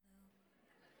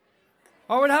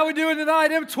All right, how we doing tonight,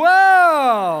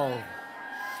 M12?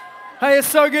 Hey, it's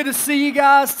so good to see you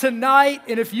guys tonight.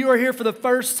 And if you are here for the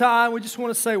first time, we just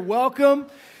want to say welcome.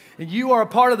 And you are a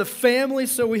part of the family,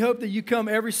 so we hope that you come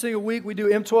every single week. We do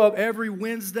M12 every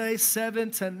Wednesday,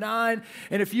 7 to 9.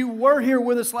 And if you were here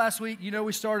with us last week, you know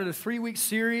we started a 3-week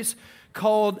series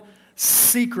called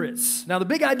Secrets. Now, the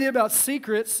big idea about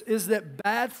secrets is that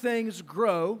bad things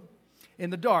grow in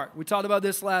the dark. We talked about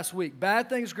this last week. Bad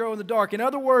things grow in the dark. In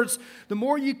other words, the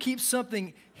more you keep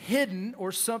something hidden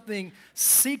or something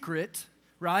secret,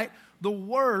 right, the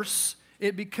worse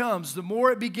it becomes. The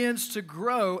more it begins to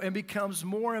grow and becomes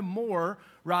more and more,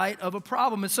 right, of a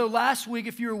problem. And so last week,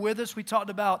 if you were with us, we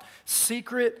talked about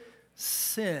secret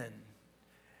sin.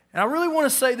 And I really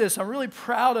want to say this. I'm really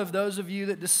proud of those of you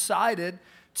that decided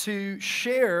to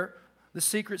share the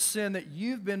secret sin that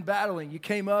you've been battling. You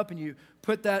came up and you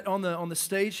put that on the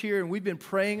stage here, and we've been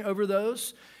praying over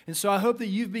those. And so I hope that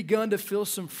you've begun to feel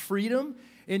some freedom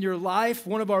in your life.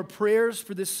 One of our prayers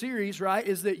for this series, right,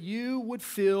 is that you would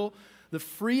feel the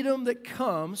freedom that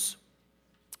comes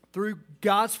through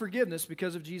God's forgiveness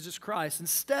because of Jesus Christ,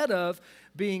 instead of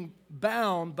being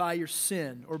bound by your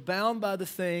sin or bound by the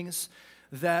things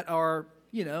that are,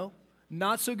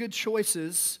 not so good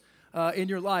choices in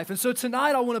your life. And so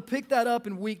tonight I want to pick that up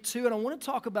in week 2, and I want to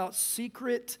talk about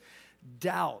secret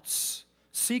doubts.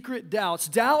 Secret doubts.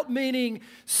 Doubt meaning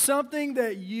something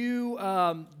that you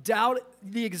doubt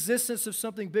the existence of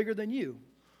something bigger than you,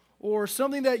 or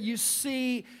something that you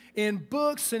see in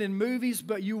books and in movies,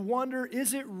 but you wonder,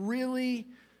 is it really,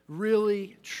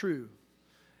 really true?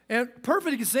 And a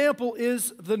perfect example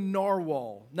is the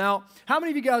narwhal. Now, how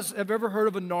many of you guys have ever heard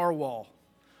of a narwhal?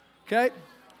 Okay?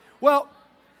 Well,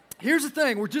 here's the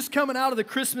thing. We're just coming out of the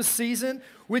Christmas season,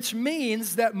 which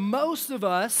means that most of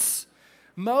us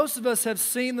have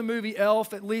seen the movie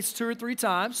Elf at least 2 or 3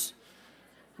 times,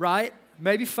 right?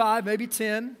 Maybe 5, maybe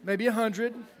 10, maybe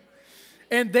 100.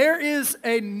 And there is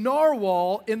a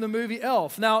narwhal in the movie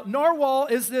Elf. Now, narwhal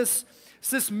is this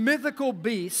mythical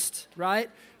beast, right?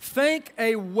 Think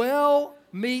a whale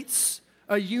meets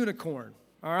a unicorn,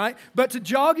 all right? But to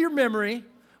jog your memory,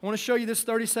 I want to show you this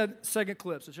 30-second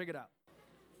clip, so check it out.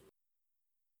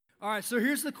 All right, so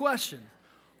here's the question.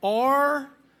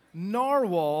 Are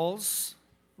narwhals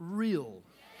real?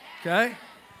 Okay?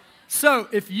 So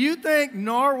if you think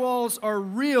narwhals are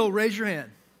real, raise your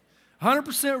hand.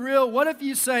 100% real. What if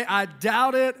you say, I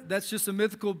doubt it, that's just a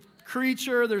mythical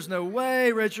creature, there's no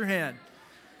way, raise your hand.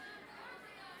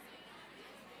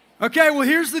 Okay, well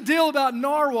here's the deal about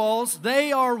narwhals.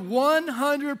 They are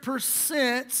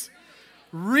 100%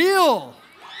 real.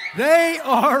 They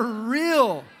are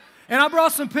real. And I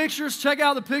brought some pictures. Check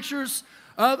out the pictures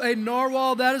of a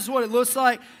narwhal. That is what it looks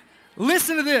like.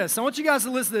 Listen to this. I want you guys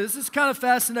to listen to this. This is kind of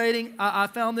fascinating. I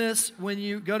found this when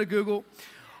you go to Google.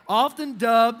 Often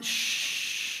dubbed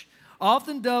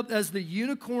as the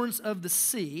unicorns of the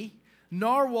sea,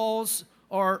 narwhals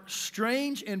are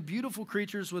strange and beautiful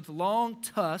creatures with long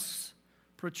tusks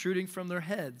protruding from their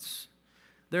heads.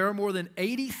 There are more than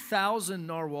 80,000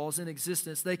 narwhals in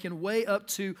existence. They can weigh up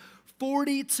to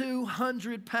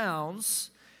 4,200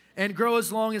 pounds and grow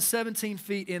as long as 17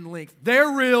 feet in length. They're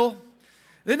real.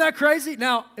 Isn't that crazy?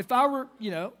 Now, if I were,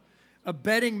 a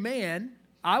betting man,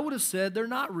 I would have said they're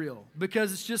not real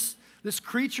because it's just this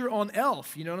creature on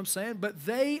Elf, you know what I'm saying? But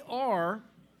they are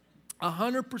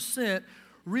 100%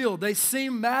 real. They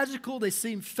seem magical. They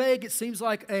seem fake. It seems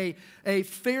like a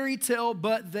fairy tale,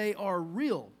 but they are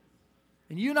real.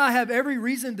 And you and I have every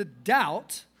reason to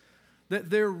doubt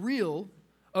that they're real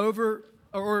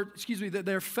that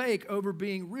they're fake over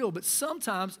being real. But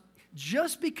sometimes,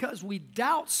 just because we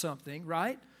doubt something,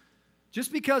 right?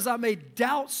 Just because I may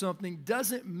doubt something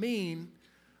doesn't mean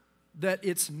that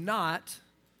it's not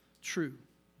true.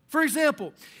 For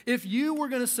example, if you were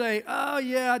going to say, oh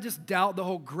yeah, I just doubt the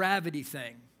whole gravity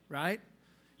thing, right?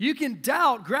 You can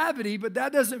doubt gravity, but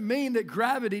that doesn't mean that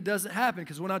gravity doesn't happen,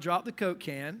 because when I drop the Coke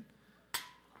can,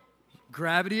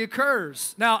 gravity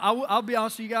occurs. Now, I'll be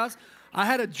honest with you guys. I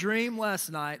had a dream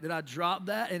last night that I dropped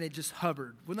that and it just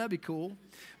hovered. Wouldn't that be cool?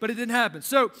 But it didn't happen.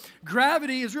 So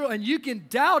gravity is real, and you can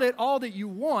doubt it all that you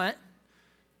want.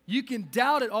 You can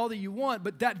doubt it all that you want,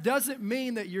 but that doesn't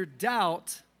mean that your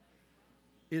doubt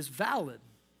is valid.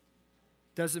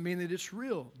 Doesn't mean that it's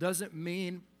real. Doesn't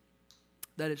mean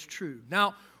that it's true.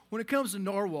 Now, when it comes to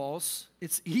narwhals,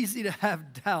 it's easy to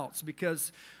have doubts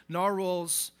because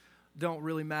narwhals don't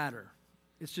really matter.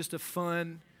 It's just a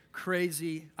fun,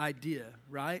 crazy idea,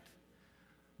 right?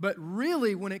 But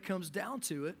really, when it comes down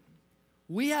to it,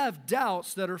 we have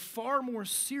doubts that are far more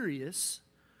serious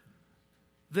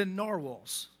than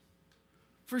narwhals.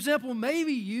 For example,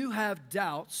 maybe you have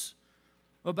doubts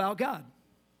about God.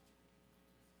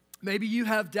 Maybe you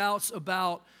have doubts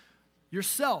about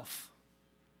yourself.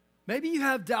 Maybe you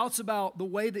have doubts about the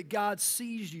way that God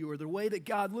sees you or the way that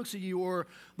God looks at you or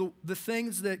the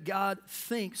things that God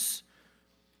thinks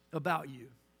about you.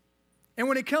 And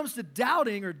when it comes to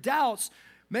doubting or doubts,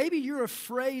 maybe you're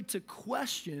afraid to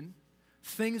question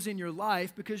things in your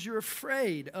life because you're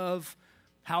afraid of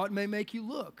how it may make you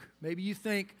look. Maybe you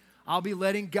think, I'll be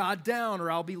letting God down,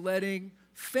 or I'll be letting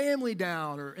family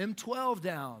down, or M12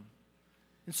 down.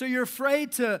 And so you're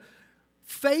afraid to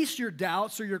face your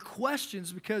doubts or your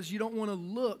questions because you don't want to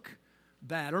look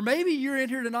bad. Or maybe you're in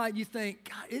here tonight and you think,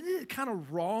 God, isn't it kind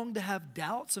of wrong to have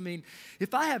doubts? I mean,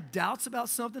 if I have doubts about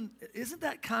something, isn't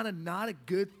that kind of not a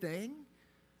good thing?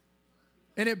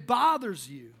 And it bothers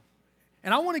you.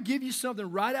 And I want to give you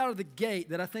something right out of the gate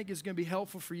that I think is going to be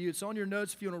helpful for you. It's on your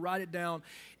notes if you want to write it down.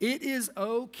 It is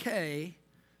okay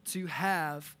to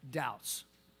have doubts.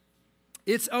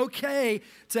 It's okay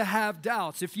to have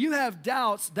doubts. If you have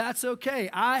doubts, that's okay.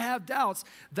 I have doubts,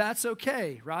 that's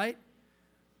okay, right?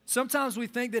 Sometimes we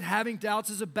think that having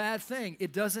doubts is a bad thing.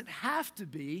 It doesn't have to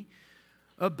be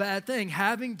a bad thing.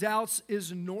 Having doubts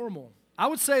is normal. I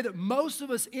would say that most of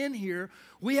us in here,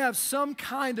 we have some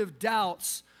kind of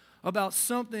doubts about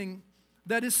something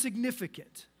that is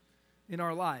significant in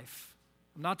our life.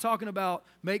 I'm not talking about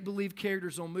make-believe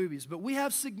characters on movies, but we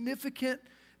have significant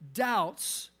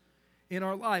doubts in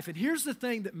our life. And here's the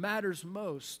thing that matters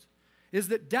most, is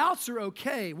that doubts are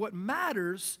okay. What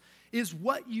matters is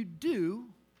what you do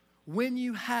when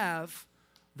you have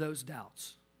those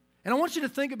doubts. And I want you to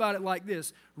think about it like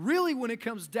this. Really, when it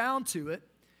comes down to it,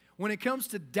 when it comes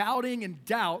to doubting and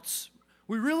doubts,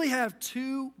 we really have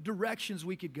two directions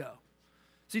we could go.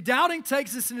 See, doubting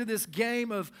takes us into this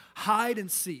game of hide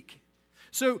and seek.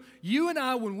 So you and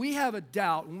I, when we have a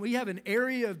doubt, when we have an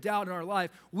area of doubt in our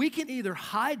life, we can either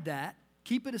hide that,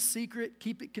 keep it a secret,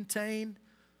 keep it contained,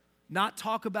 not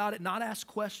talk about it, not ask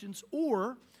questions,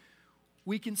 or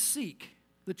we can seek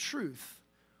the truth.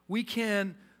 We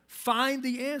can find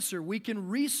the answer. We can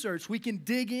research. We can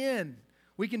dig in.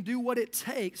 We can do what it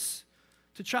takes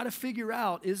to try to figure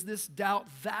out, is this doubt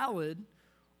valid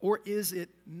or is it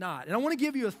not? And I want to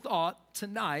give you a thought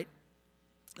tonight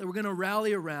that we're going to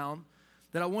rally around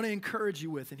that I want to encourage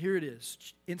you with. And here it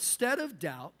is. Instead of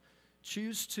doubt,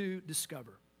 choose to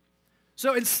discover.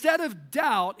 So instead of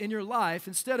doubt in your life,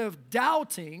 instead of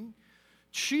doubting,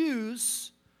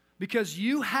 choose, because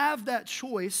you have that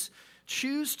choice,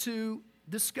 choose to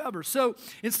discover. So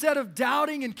instead of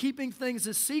doubting and keeping things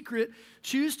a secret,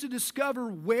 choose to discover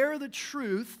where the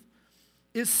truth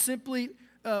is simply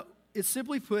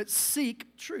put,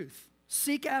 seek truth.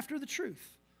 Seek after the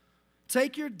truth.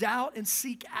 Take your doubt and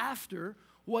seek after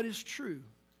what is true.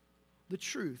 The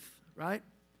truth, right?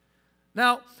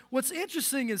 Now, what's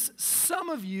interesting is some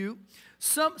of you,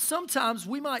 sometimes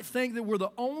we might think that we're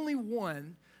the only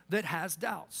one that has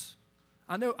doubts.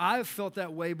 I know I've felt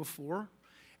that way before.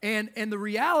 And the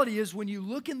reality is, when you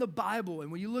look in the Bible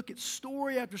and when you look at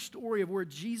story after story of where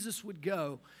Jesus would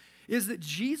go, is that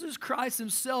Jesus Christ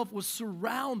himself was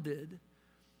surrounded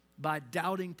by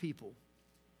doubting people.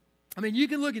 I mean, you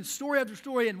can look at story after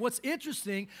story, and what's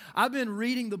interesting, I've been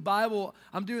reading the Bible.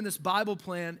 I'm doing this Bible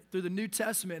plan through the New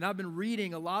Testament, and I've been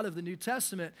reading a lot of the New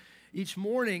Testament each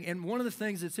morning, and one of the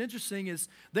things that's interesting is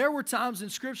there were times in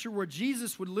Scripture where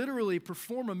Jesus would literally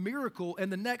perform a miracle, and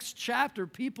the next chapter,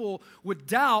 people would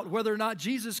doubt whether or not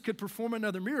Jesus could perform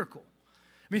another miracle.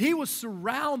 I mean, he was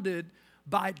surrounded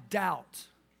by doubt.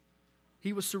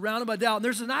 He was surrounded by doubt. And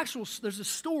there's a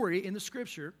story in the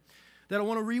Scripture that I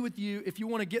want to read with you. If you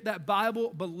want to get that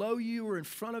Bible below you or in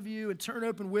front of you and turn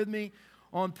open with me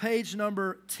on page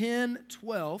number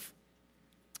 1012.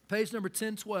 Page number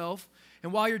 1012.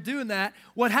 And while you're doing that,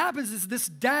 what happens is this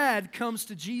dad comes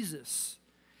to Jesus.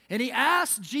 And he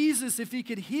asks Jesus if he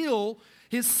could heal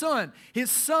his son. His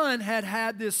son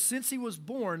had this since he was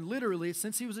born, literally,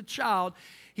 since he was a child,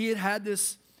 he had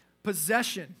this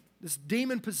possession, this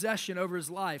demon possession over his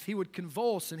life. He would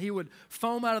convulse and he would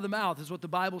foam out of the mouth, is what the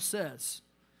Bible says.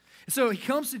 And so he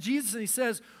comes to Jesus and he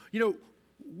says,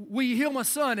 will you heal my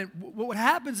son? And what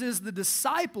happens is the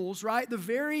disciples, right, the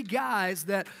very guys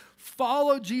that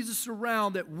followed Jesus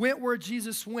around, that went where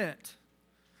Jesus went,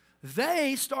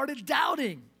 they started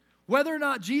doubting whether or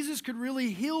not Jesus could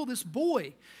really heal this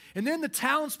boy. And then the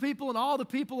townspeople and all the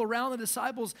people around the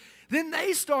disciples, then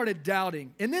they started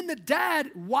doubting. And then the dad,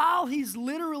 while he's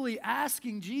literally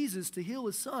asking Jesus to heal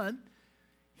his son,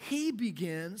 he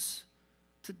begins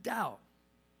to doubt.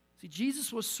 See,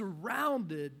 Jesus was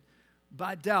surrounded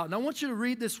by doubt. And I want you to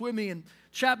read this with me in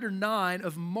chapter 9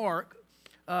 of Mark,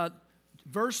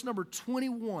 verse number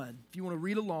 21, if you want to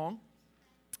read along.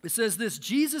 It says this,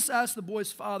 Jesus asked the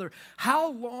boy's father,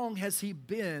 how long has he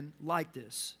been like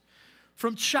this?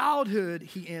 From childhood,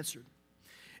 he answered.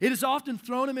 It has often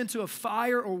thrown him into a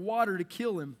fire or water to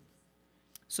kill him.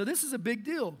 So this is a big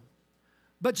deal.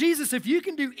 But Jesus, if you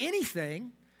can do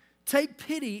anything, take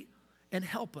pity and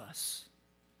help us.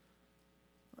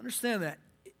 Understand that.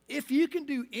 If you can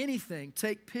do anything,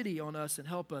 take pity on us and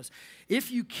help us.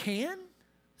 If you can,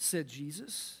 said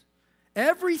Jesus,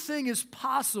 everything is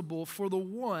possible for the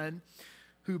one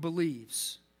who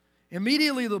believes.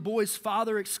 Immediately the boy's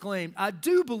father exclaimed, I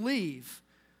do believe,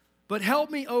 but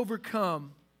help me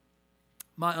overcome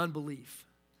my unbelief.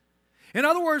 In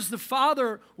other words, the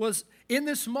father was, in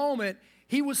this moment,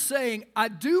 he was saying, I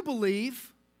do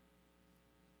believe,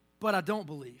 but I don't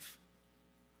believe.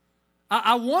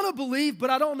 I want to believe, but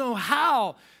I don't know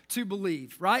how to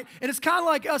believe, right? And it's kind of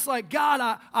like us, like,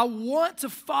 God, I want to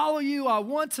follow you, I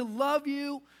want to love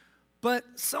you, but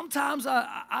sometimes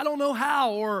I don't know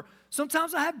how, or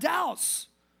sometimes I have doubts.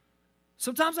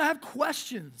 Sometimes I have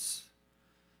questions.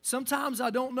 Sometimes I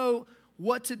don't know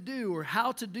what to do or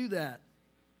how to do that.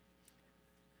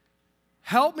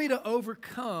 Help me to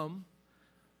overcome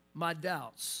my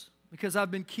doubts, because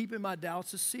I've been keeping my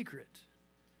doubts a secret.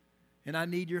 And I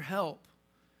need your help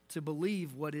to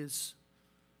believe what is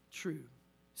true.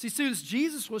 See, students,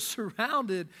 Jesus was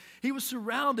surrounded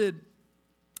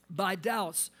by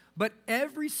doubts, but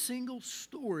every single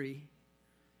story,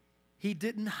 he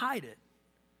didn't hide it.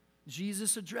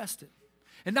 Jesus addressed it.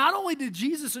 And not only did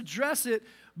Jesus address it,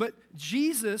 but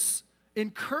Jesus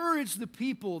encouraged the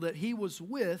people that he was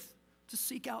with to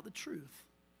seek out the truth.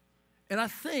 And I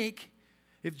think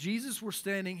if Jesus were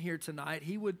standing here tonight,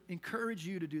 he would encourage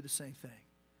you to do the same thing.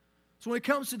 So when it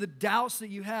comes to the doubts that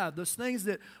you have, those things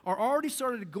that are already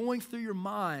started going through your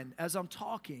mind as I'm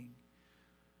talking,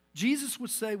 Jesus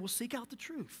would say, well, seek out the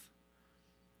truth.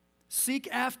 Seek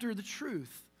after the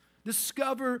truth.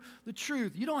 Discover the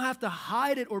truth. You don't have to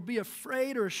hide it or be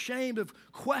afraid or ashamed of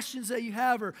questions that you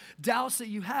have or doubts that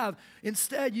you have.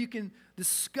 Instead, you can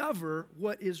discover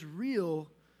what is real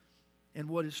and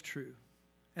what is true.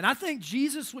 And I think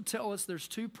Jesus would tell us there's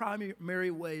two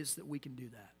primary ways that we can do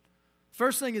that.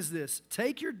 First thing is this: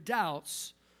 take your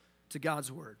doubts to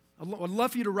God's word. I'd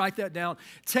love for you to write that down.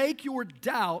 Take your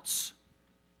doubts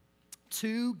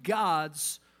to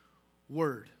God's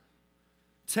word.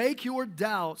 Take your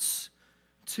doubts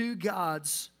to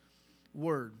God's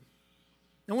word.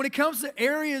 And when it comes to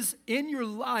areas in your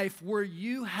life where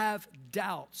you have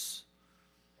doubts,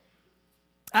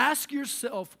 ask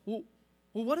yourself, well,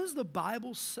 what does the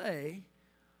Bible say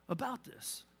about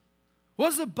this? What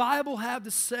does the Bible have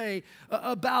to say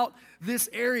about this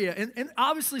area? And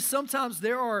obviously sometimes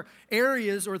there are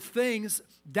areas or things,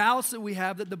 doubts that we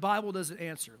have that the Bible doesn't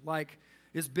answer. Like,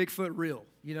 is Bigfoot real?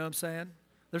 You know what I'm saying?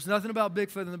 There's nothing about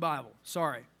Bigfoot in the Bible.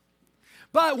 Sorry.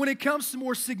 But when it comes to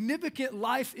more significant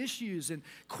life issues and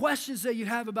questions that you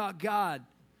have about God,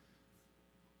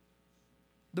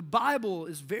 the Bible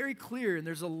is very clear, and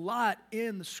there's a lot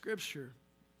in the Scripture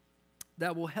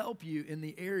that will help you in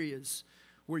the areas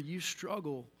where you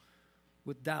struggle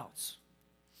with doubts.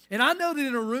 And I know that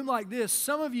in a room like this,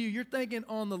 some of you, you're thinking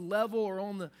on the level or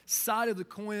on the side of the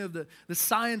coin of the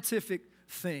scientific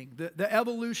thing, the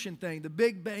evolution thing, the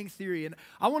Big Bang Theory. And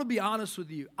I want to be honest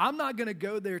with you. I'm not going to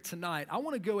go there tonight. I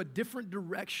want to go a different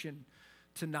direction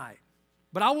tonight.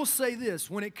 But I will say this,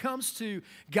 when it comes to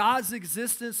God's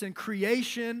existence and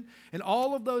creation and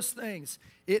all of those things,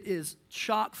 it is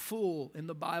chock full in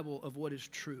the Bible of what is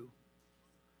true.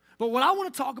 But what I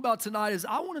want to talk about tonight is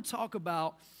I want to talk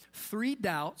about 3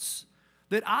 doubts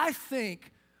that I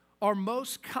think are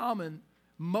most common,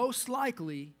 most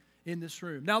likely in this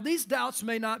room. Now, these doubts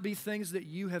may not be things that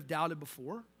you have doubted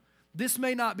before. This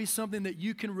may not be something that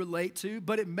you can relate to,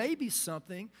 but it may be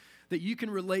something that you can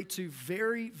relate to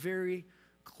very, very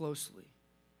closely.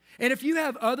 And if you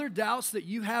have other doubts that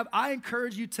you have, I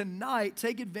encourage you tonight,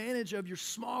 take advantage of your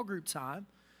small group time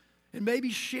and maybe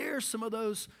share some of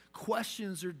those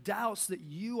questions or doubts that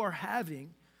you are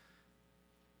having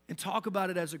and talk about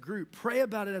it as a group. Pray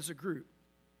about it as a group.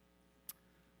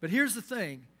 But here's the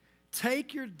thing.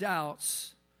 Take your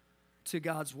doubts to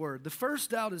God's word. The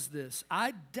first doubt is this: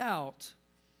 I doubt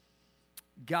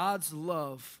God's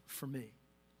love for me.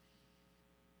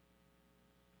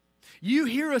 You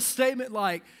hear a statement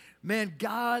like, man,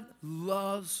 God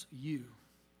loves you,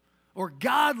 or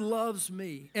God loves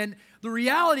me. And the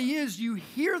reality is you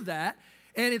hear that,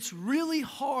 and it's really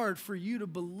hard for you to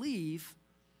believe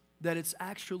that it's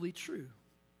actually true.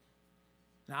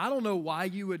 Now, I don't know why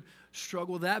you would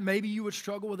struggle with that. Maybe you would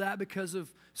struggle with that because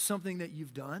of something that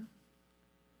you've done.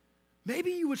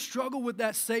 Maybe you would struggle with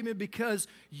that statement because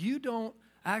you don't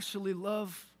actually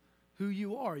love who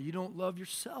you are. You don't love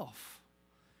yourself.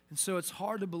 And so it's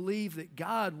hard to believe that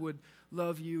God would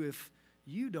love you if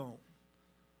you don't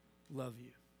love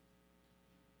you.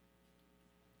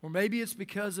 Or maybe it's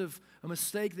because of a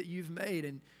mistake that you've made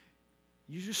and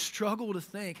you just struggle to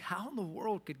think, how in the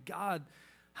world could God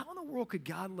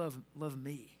love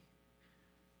me?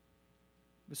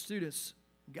 But students,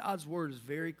 God's word is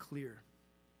very clear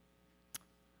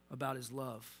about his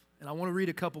love. And I want to read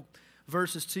a couple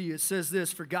verses to you. It says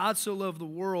this, "For God so loved the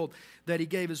world that he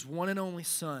gave his one and only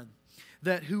Son,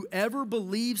 that whoever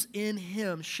believes in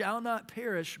him shall not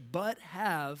perish, but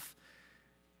have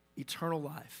eternal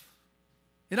life."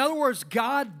 In other words,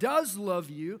 God does love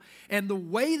you, and the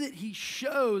way that he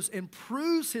shows and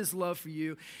proves his love for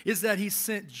you is that he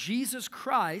sent Jesus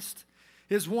Christ,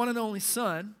 his one and only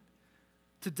Son,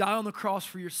 to die on the cross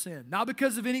for your sin. Not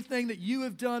because of anything that you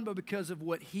have done, but because of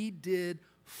what he did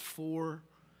for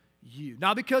you.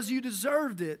 Not because you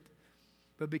deserved it,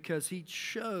 but because he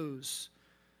chose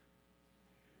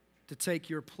to take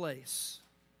your place.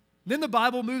 Then the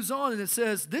Bible moves on and it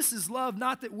says, "This is love,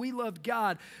 not that we loved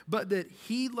God, but that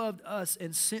he loved us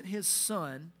and sent his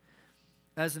Son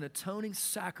as an atoning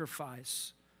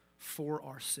sacrifice for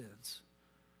our sins."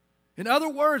 In other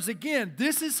words, again,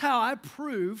 this is how I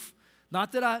prove,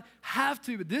 not that I have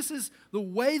to, but this is the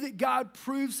way that God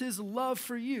proves his love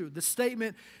for you. The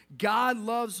statement, "God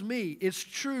loves me," is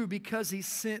true because he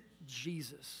sent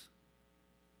Jesus.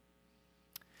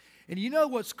 And you know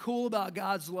what's cool about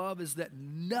God's love is that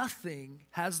nothing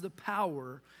has the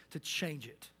power to change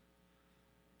it.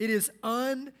 It is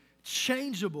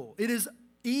unchangeable. It is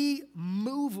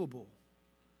immovable.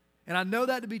 And I know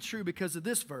that to be true because of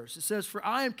this verse. It says, "For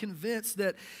I am convinced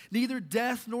that neither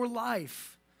death nor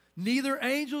life, neither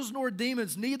angels nor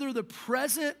demons, neither the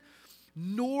present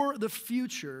nor the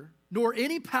future, nor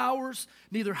any powers,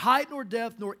 neither height nor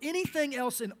depth, nor anything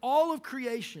else in all of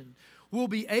creation will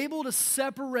be able to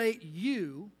separate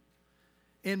you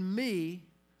and me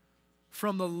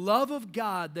from the love of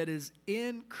God that is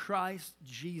in Christ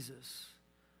Jesus,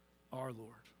 our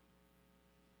Lord."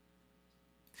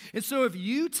 And so if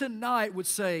you tonight would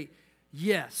say,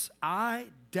 "Yes,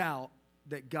 I doubt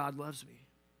that God loves me,"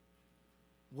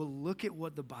 well, look at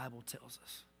what the Bible tells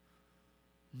us.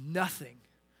 Nothing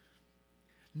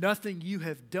you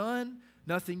have done,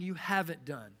 nothing you haven't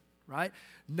done, right?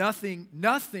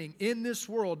 Nothing in this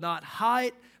world, not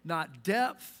height, not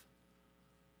depth,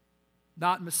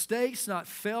 not mistakes, not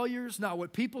failures, not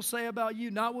what people say about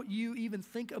you, not what you even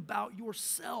think about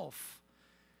yourself,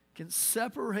 can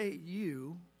separate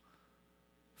you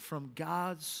from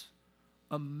God's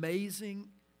amazing,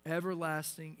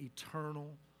 everlasting,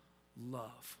 eternal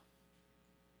love.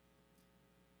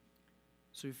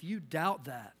 So if you doubt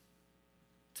that,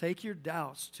 take your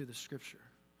doubts to the Scripture.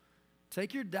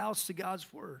 Take your doubts to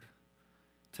God's Word.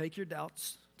 Take your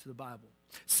doubts to the Bible.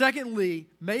 Secondly,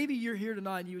 maybe you're here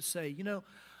tonight and you would say,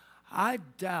 I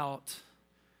doubt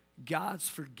God's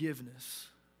forgiveness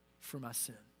for my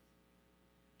sin.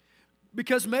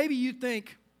 Because maybe you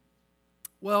think,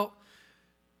 well,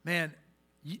 man,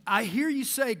 I hear you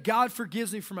say God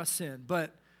forgives me for my sin,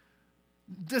 but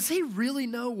does he really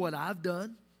know what I've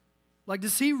done? Like,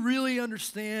 does he really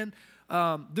understand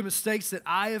the mistakes that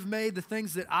I have made, the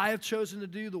things that I have chosen to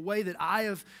do, the way that I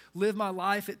have lived my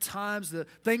life at times, the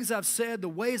things I've said, the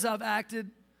ways I've acted,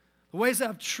 the ways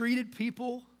I've treated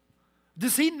people?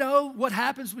 Does he know what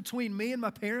happens between me and my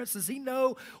parents? Does he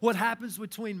know what happens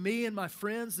between me and my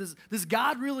friends? Does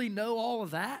God really know all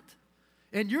of that?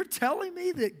 And you're telling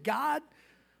me that God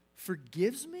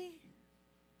forgives me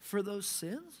for those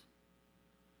sins?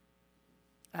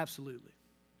 Absolutely.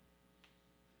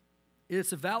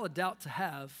 It's a valid doubt to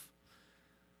have,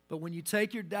 but when you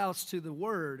take your doubts to the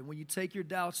Word and when you take your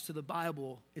doubts to the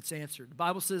Bible, it's answered. The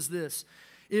Bible says this,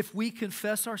 if we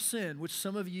confess our sin, which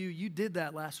some of you did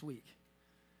that last week,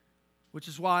 which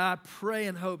is why I pray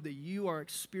and hope that you are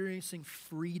experiencing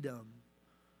freedom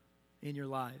in your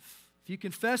life. If you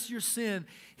confess your sin,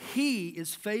 he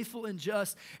is faithful and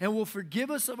just and will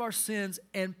forgive us of our sins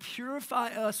and purify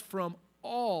us from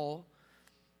all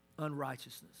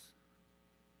unrighteousness.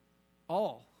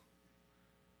 All.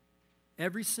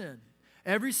 Every sin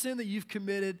that you've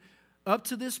committed up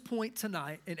to this point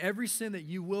tonight, and every sin that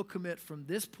you will commit from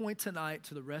this point tonight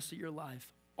to the rest of your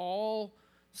life, all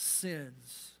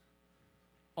sins,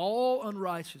 all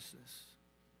unrighteousness.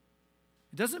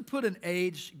 It doesn't put an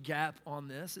age gap on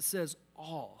this. It says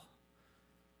all,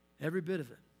 every bit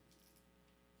of it.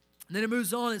 And then it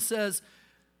moves on, it says,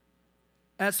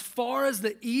 as far as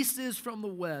the east is from the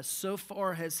west, so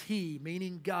far has he,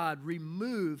 meaning God,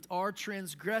 removed our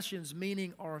transgressions,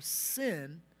 meaning our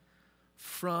sin,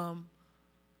 from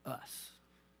us.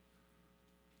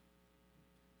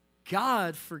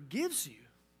 God forgives you.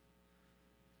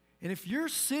 And if you're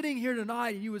sitting here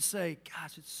tonight and you would say,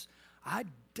 gosh, I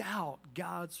doubt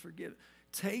God's forgiveness,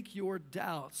 take your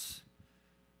doubts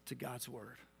to God's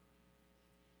word.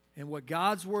 And what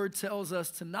God's word tells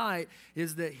us tonight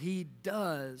is that he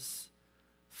does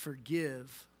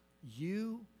forgive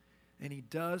you and he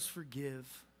does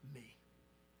forgive me.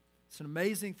 It's an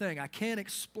amazing thing. I can't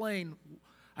explain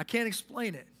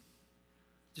it.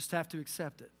 Just have to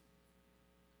accept it.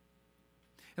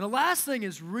 And the last thing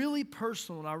is really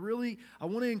personal, and I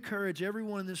want to encourage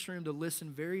everyone in this room to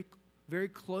listen very, very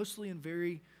closely and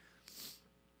very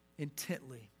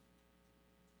intently.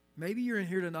 Maybe you're in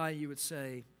here tonight and you would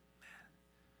say,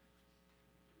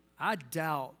 I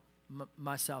doubt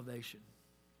my salvation.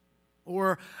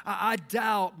 Or I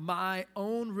doubt my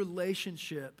own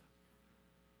relationship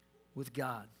with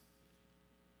God.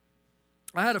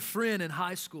 I had a friend in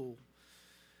high school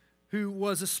who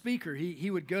was a speaker. He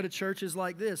would go to churches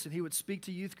like this, and he would speak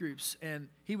to youth groups, and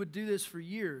he would do this for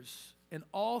years. And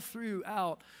all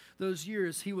throughout those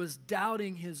years, he was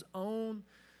doubting his own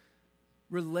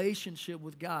relationship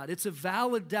with God. It's a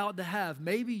valid doubt to have.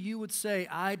 Maybe you would say,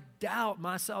 I doubt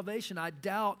my salvation. I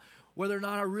doubt whether or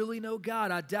not I really know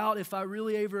God. I doubt if I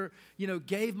really ever,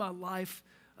 gave my life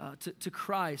to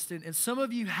Christ. And some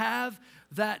of you have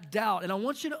that doubt. And I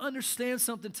want you to understand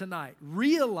something tonight.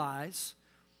 Realize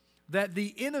that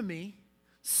the enemy,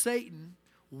 Satan,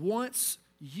 wants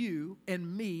you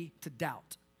and me to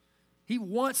doubt. He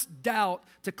wants doubt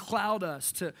to cloud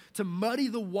us, to muddy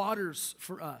the waters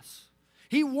for us.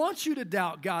 He wants you to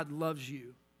doubt God loves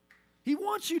you. He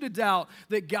wants you to doubt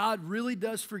that God really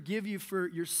does forgive you for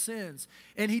your sins.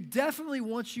 And he definitely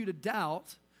wants you to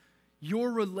doubt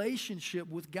your relationship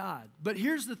with God. But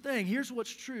here's the thing, here's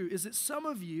what's true, is that some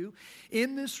of you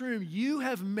in this room, you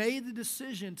have made the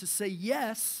decision to say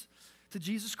yes to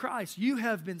Jesus Christ. You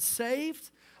have been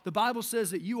saved. The Bible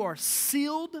says that you are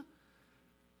sealed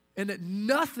and that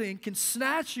nothing can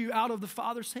snatch you out of the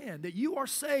Father's hand, that you are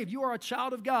saved, you are a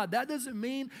child of God. That doesn't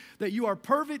mean that you are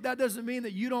perfect. That doesn't mean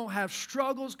that you don't have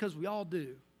struggles, because we all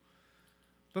do.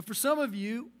 But for some of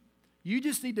you, you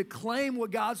just need to claim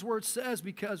what God's word says,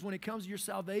 because when it comes to your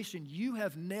salvation, you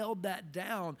have nailed that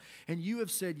down and you have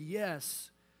said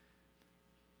yes,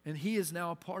 and he is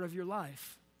now a part of your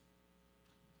life.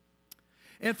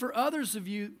 And for others of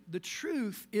you, the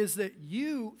truth is that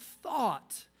you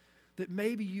thought that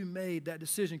maybe you made that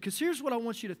decision. Because here's what I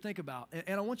want you to think about,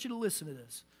 and I want you to listen to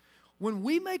this. When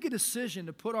we make a decision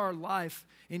to put our life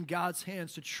in God's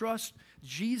hands, to trust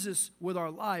Jesus with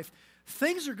our life,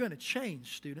 things are going to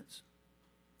change, students.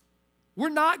 We're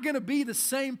not going to be the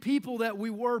same people that we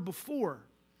were before.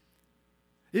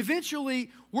 Eventually,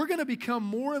 we're going to become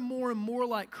more and more and more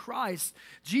like Christ.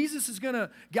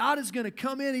 God is going to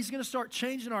come in. He's going to start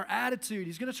changing our attitude.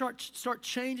 He's going to start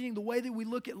changing the way that we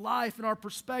look at life and our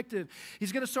perspective.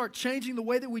 He's going to start changing the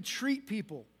way that we treat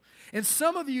people. And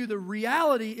some of you, the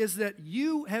reality is that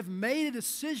you have made a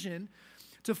decision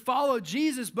to follow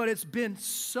Jesus, but it's been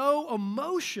so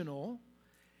emotional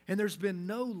and there's been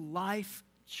no life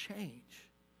change.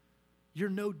 You're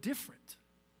no different.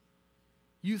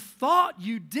 You thought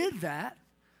you did that,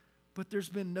 but there's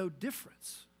been no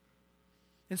difference.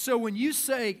 And so when you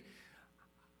say,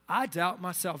 I doubt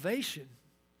my salvation,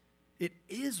 it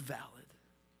is valid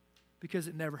because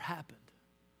it never happened.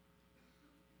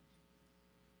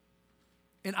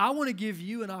 And I want to give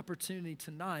you an opportunity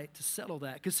tonight to settle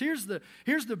that. Because here's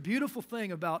the beautiful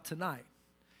thing about tonight,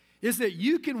 is that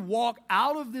you can walk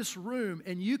out of this room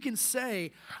and you can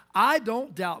say, I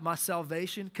don't doubt my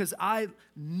salvation because I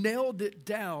nailed it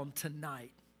down tonight.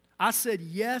 I said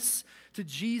yes to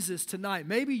Jesus tonight.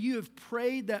 Maybe you have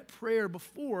prayed that prayer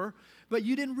before, but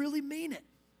you didn't really mean it,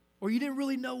 or you didn't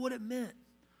really know what it meant,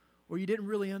 or you didn't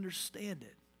really understand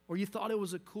it, or you thought it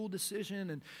was a cool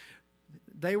decision and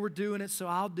they were doing it, so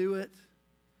I'll do it.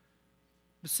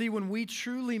 But see, when we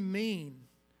truly mean,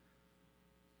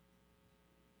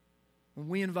 when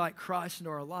we invite Christ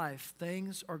into our life,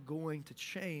 things are going to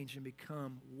change and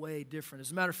become way different.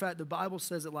 As a matter of fact, the Bible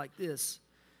says it like this.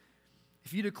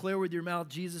 If you declare with your mouth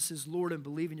Jesus is Lord and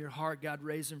believe in your heart God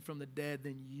raised him from the dead,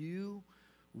 then you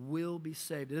will be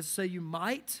saved. It doesn't say you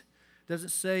might. It doesn't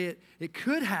say it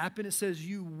could happen. It says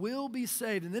you will be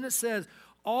saved. And then it says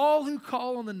all who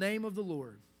call on the name of the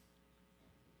Lord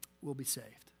will be saved.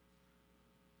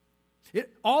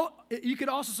 You could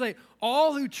also say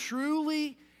all who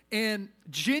truly and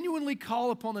genuinely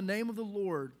call upon the name of the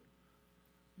Lord,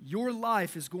 your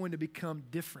life is going to become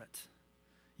different.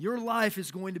 your life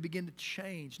is going to begin to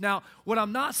change. Now, what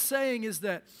I'm not saying is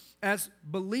that as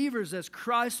believers, as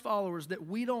Christ followers, that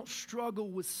we don't struggle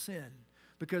with sin,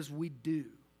 because we do.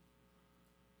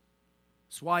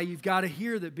 That's why you've got to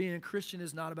hear that being a Christian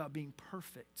is not about being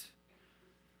perfect.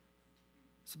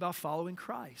 It's about following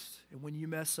Christ. And when you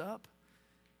mess up,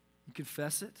 you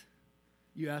confess it,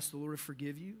 you ask the Lord to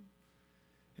forgive you,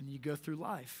 and you go through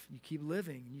life. You keep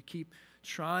living, and you keep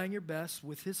trying your best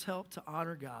with His help to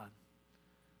honor God.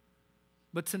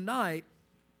 But tonight,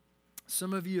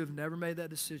 some of you have never made that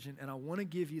decision, and I want to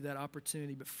give you that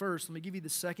opportunity. But first, let me give you the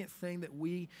second thing that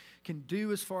we can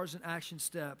do as far as an action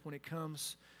step when it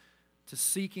comes to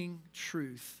seeking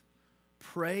truth.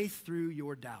 Pray through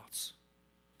your doubts.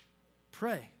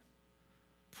 Pray.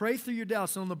 Pray through your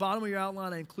doubts. And on the bottom of your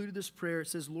outline, I included this prayer. It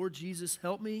says, Lord Jesus,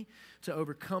 help me to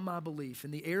overcome my belief.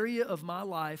 In the area of my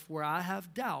life where I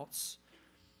have doubts,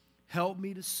 help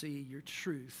me to see your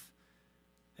truth.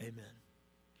 Amen.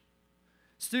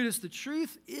 Students, the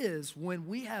truth is, when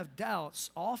we have doubts,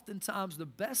 oftentimes the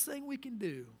best thing we can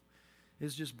do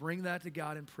is just bring that to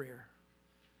God in prayer.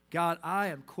 God, I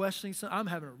am questioning something. I'm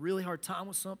having a really hard time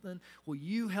with something. Will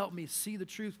you help me see the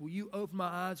truth? Will you open my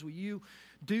eyes? Will you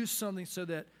do something so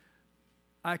that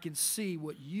I can see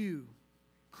what you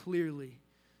clearly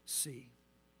see?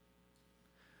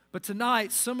 But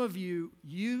tonight, some of you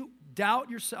doubt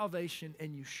your salvation,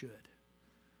 and you should,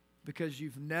 because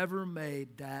you've never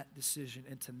made that decision.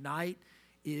 And tonight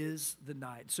is the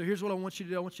night. So here's what I want you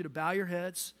to do. I want you to bow your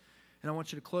heads, and I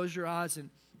want you to close your eyes, and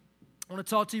I want to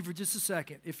talk to you for just a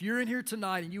second. If you're in here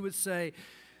tonight and you would say,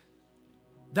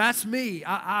 that's me.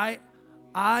 I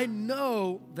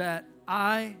know that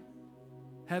I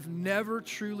have never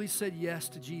truly said yes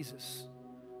to Jesus.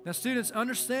 Now, students,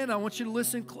 understand, I want you to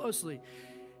listen closely.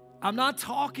 I'm not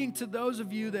talking to those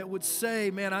of you that would say,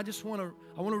 man, I want to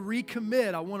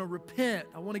recommit. I want to repent.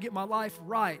 I want to get my life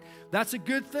right. That's a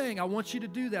good thing. I want you to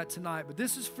do that tonight. But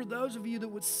this is for those of you that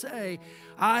would say,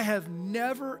 I have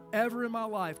never, ever in my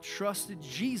life trusted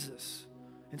Jesus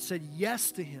and said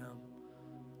yes to Him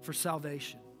for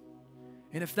salvation.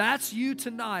 And if that's you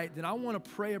tonight, then I want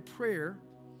to pray a prayer.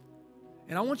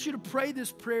 And I want you to pray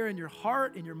this prayer in your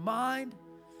heart, in your mind.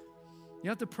 You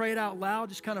don't have to pray it out loud,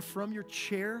 just kind of from your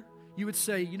chair. You would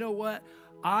say, you know what?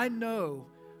 I know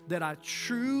that I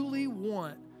truly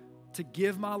want to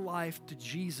give my life to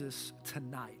Jesus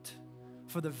tonight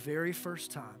for the very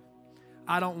first time.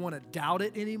 I don't want to doubt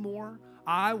it anymore.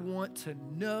 I want to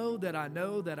know that I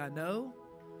know that I know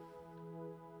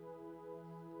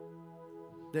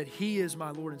that He is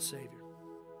my Lord and Savior.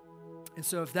 And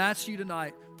so if that's you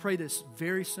tonight, pray this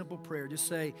very simple prayer. Just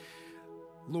say,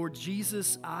 Lord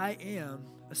Jesus, I am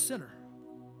a sinner.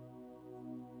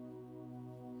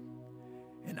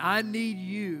 And I need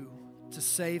you to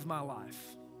save my life.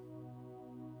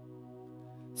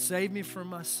 Save me from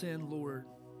my sin, Lord.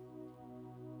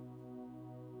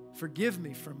 Forgive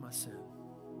me from my sin.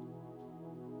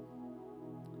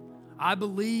 I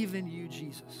believe in you,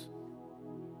 Jesus.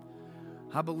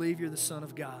 I believe you're the Son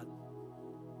of God.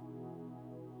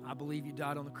 I believe you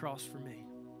died on the cross for me.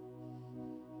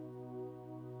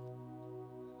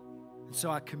 And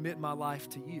so I commit my life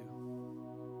to you.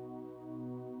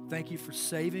 Thank you for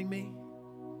saving me.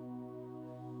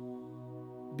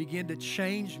 Begin to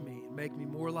change me and make me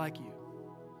more like you.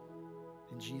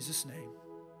 In Jesus' name.